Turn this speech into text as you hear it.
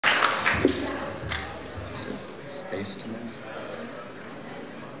space to move.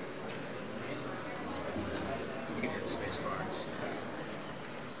 You can hit space bars.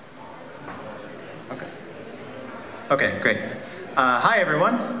 Okay. Okay, great. Hi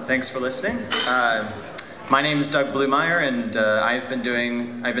everyone. Thanks for listening. My name is Doug Blumeyer, and I've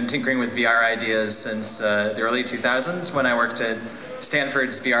been tinkering with VR ideas since the early 2000s when I worked at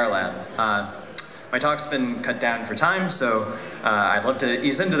Stanford's VR lab. My talk's been cut down for time, so I'd love to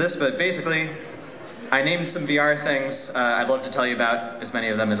ease into this, but basically, I named some VR things I'd love to tell you about, as many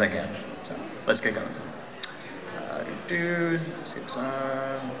of them as I can. So let's get going. Skip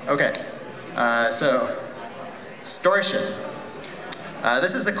some. Okay, so Stortion.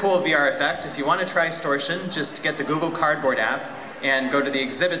 This is a cool VR effect. If you want to try Stortion, just get the Google Cardboard app and go to the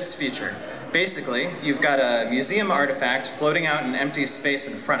Exhibits feature. Basically, you've got a museum artifact floating out in empty space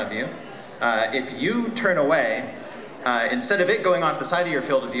in front of you. If you turn away, instead of it going off the side of your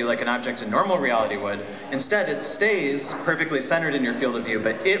field of view like an object in normal reality would, instead it stays perfectly centered in your field of view,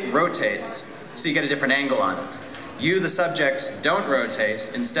 but it rotates, so you get a different angle on it. You, the subject, don't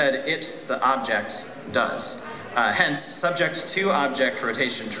rotate. Instead, it, the object, does. Hence, subject to object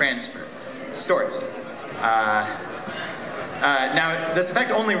rotation transfer. Stored. Now, this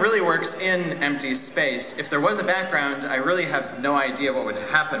effect only really works in empty space. If there was a background, I really have no idea what would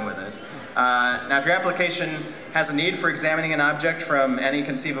happen with it. Now, if your application has a need for examining an object from any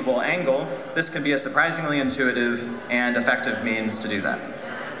conceivable angle, this can be a surprisingly intuitive and effective means to do that.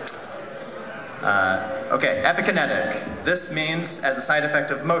 Okay, epikinetic. This means as a side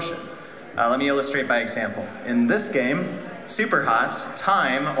effect of motion. Let me illustrate by example. In this game, Superhot,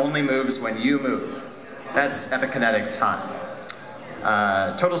 time only moves when you move. That's epikinetic time.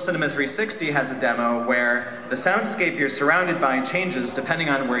 Total Cinema 360 has a demo where the soundscape you're surrounded by changes depending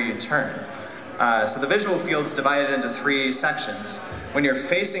on where you turn. So the visual field's divided into 3 sections. When you're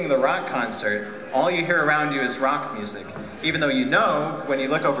facing the rock concert, all you hear around you is rock music, even though you know when you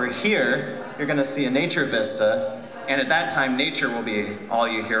look over here, you're going to see a nature vista, and at that time, nature will be all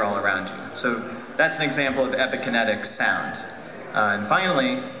you hear all around you. So that's an example of epikinetic sound. And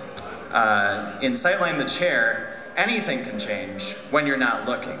finally, in Sightline the Chair, anything can change when you're not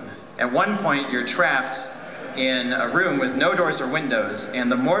looking. At one point, you're trapped in a room with no doors or windows,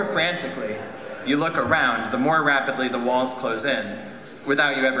 and the more frantically you look around, the more rapidly the walls close in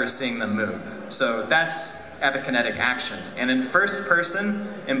without you ever seeing them move. So that's epikinetic action. And in first-person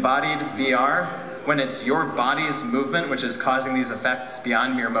embodied VR, when it's your body's movement which is causing these effects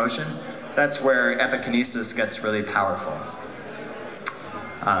beyond mere motion, that's where epikinesis gets really powerful.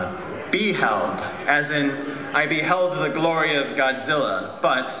 Beheld, as in, I beheld the glory of Godzilla,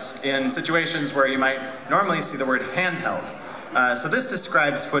 but in situations where you might normally see the word handheld. So this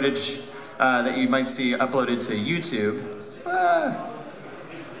describes footage that you might see uploaded to YouTube,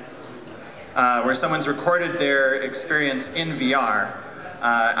 where someone's recorded their experience in VR.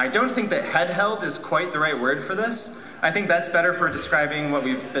 I don't think that head-held is quite the right word for this. I think that's better for describing what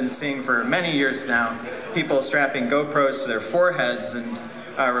we've been seeing for many years now, people strapping GoPros to their foreheads and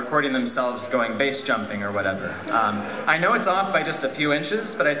recording themselves going base jumping or whatever. I know it's off by just a few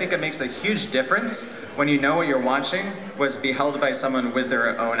inches, but I think it makes a huge difference when you know what you're watching was beheld by someone with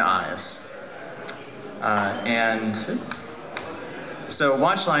their own eyes. So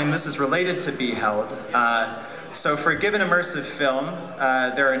watchline, this is related to beheld. So for a given immersive film,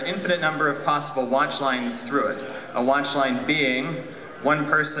 there are an infinite number of possible watch lines through it. A watch line being one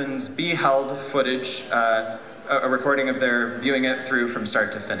person's beheld footage, a recording of their viewing it through from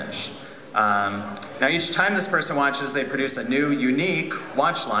start to finish. Now each time this person watches, they produce a new, unique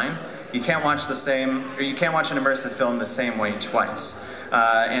watch line. You can't watch the same, or you can't watch an immersive film the same way twice.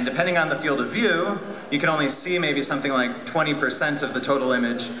 And depending on the field of view, you can only see maybe something like 20% of the total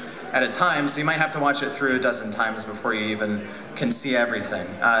image at a time, so you might have to watch it through a dozen times before you even can see everything.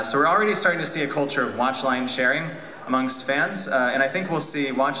 So we're already starting to see a culture of watch line sharing amongst fans, and I think we'll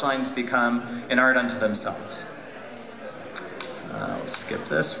see watch lines become an art unto themselves. I'll skip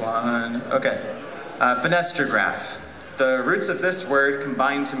this one. Okay, fenestrograph. The roots of this word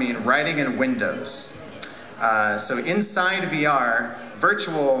combine to mean writing in windows. So inside VR,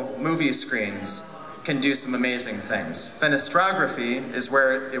 virtual movie screens can do some amazing things. Fenestrography is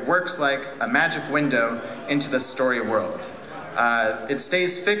where it works like a magic window into the story world. It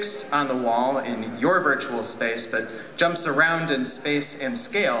stays fixed on the wall in your virtual space, but jumps around in space and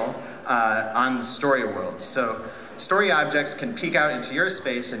scale on the story world. So story objects can peek out into your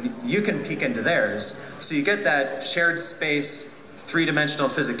space and you can peek into theirs. So you get that shared space, three-dimensional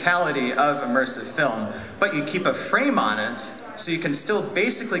physicality of immersive film, but you keep a frame on it so you can still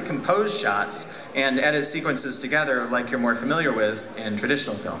basically compose shots and edit sequences together like you're more familiar with in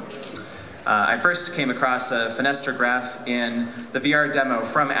traditional film. I first came across a fenestrograph in the VR demo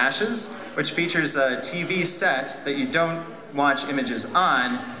From Ashes, which features a TV set that you don't watch images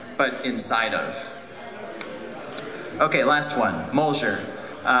on, but inside of. Okay, last one, Mulger.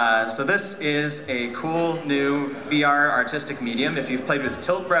 So this is a cool new VR artistic medium. If you've played with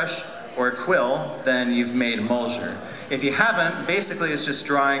Tilt Brush or Quill, then you've made Mulger. If you haven't, basically it's just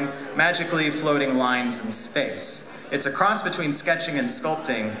drawing magically floating lines in space. It's a cross between sketching and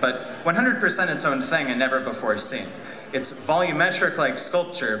sculpting, but 100% its own thing and never before seen. It's volumetric like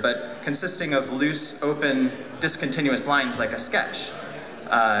sculpture, but consisting of loose, open, discontinuous lines like a sketch.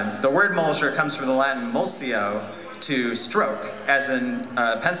 The word Mulger comes from the Latin mulsio, to stroke, as in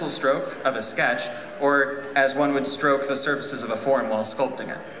a pencil stroke of a sketch, or as one would stroke the surfaces of a form while sculpting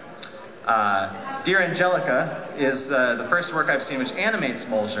it. Dear Angelica is the first work I've seen which animates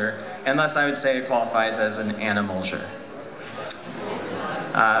Mulger, and thus I would say it qualifies as an animulger.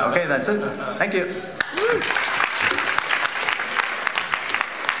 Okay, that's it. Thank you.